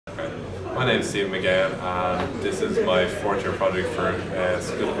My name is Stephen McGann and this is my fourth year project for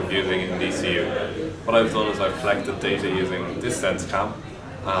School of Computing in DCU. What I've done is I've collected data using this SenseCam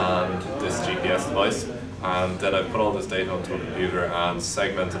and this GPS device, and then I've put all this data onto a computer and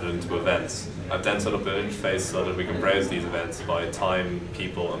segmented it into events. I've then set up an interface so that we can browse these events by time,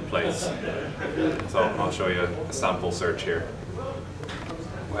 people and place. So I'll show you a sample search here.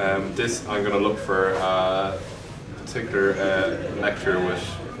 I'm going to look for a particular lecture with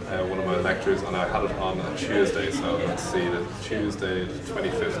one of my lectures, and I had it on a Tuesday, so let's see, the Tuesday the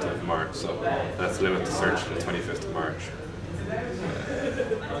 25th of March, so let's limit the search to the 25th of March.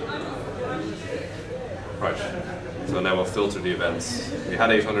 Right, so now we'll filter the events. We had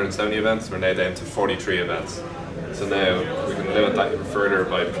 870 events, we're now down to 43 events. So now we can limit that even further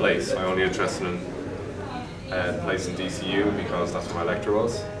by place. I'm only interested in place in DCU because that's where my lecture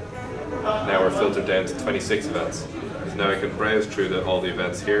was. Now we're filtered down to 26 events. So now I can browse through all the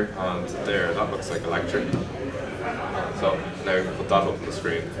events here, and there, that looks like a lecture. So now we can put that up on the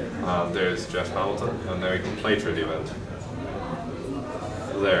screen. And there's Jeff Hamilton, and now we can play through the event.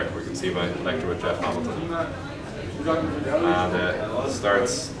 So there, we can see my lecture with Jeff Hamilton. And it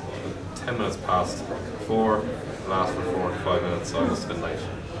starts 10 minutes past 4, lasts for 4 to 5 minutes, so I must have been late.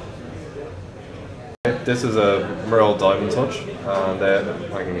 This is a Merle Diamond Touch, and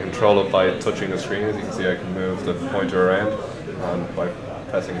I can control it by touching the screen. As you can see, I can move the pointer around, and by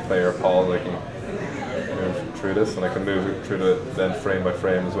pressing play or pause I can move through this, and I can move it through the event frame by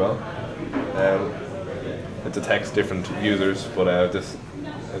frame as well. It detects different users, but this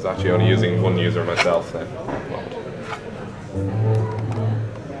is actually only using one user myself now.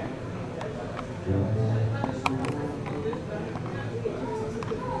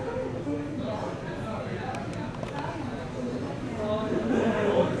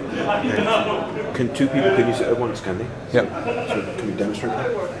 Can two people use it at once, can they? Yeah. So can we demonstrate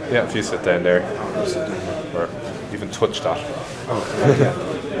that? Yeah, if you sit down there. Oh, sit down there. Or even touch that. Oh, yeah.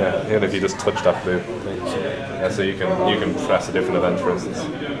 Yeah, even if you just touch that blue thing. Yeah, so you can press a different event, for instance.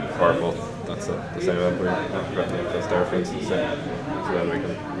 Or, well, that's the same event where you press there, for instance. So then we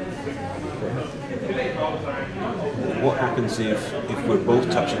can... What happens if we're both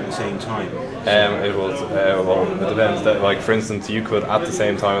touching at the same time? It will, well, it depends. Like, for instance, you could, at the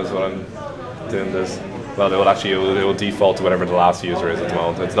same time as when I'm doing this, well, it will default to whatever the last user is at the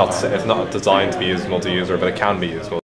moment. It's not designed to be used multi-user, but it can be used multi-user.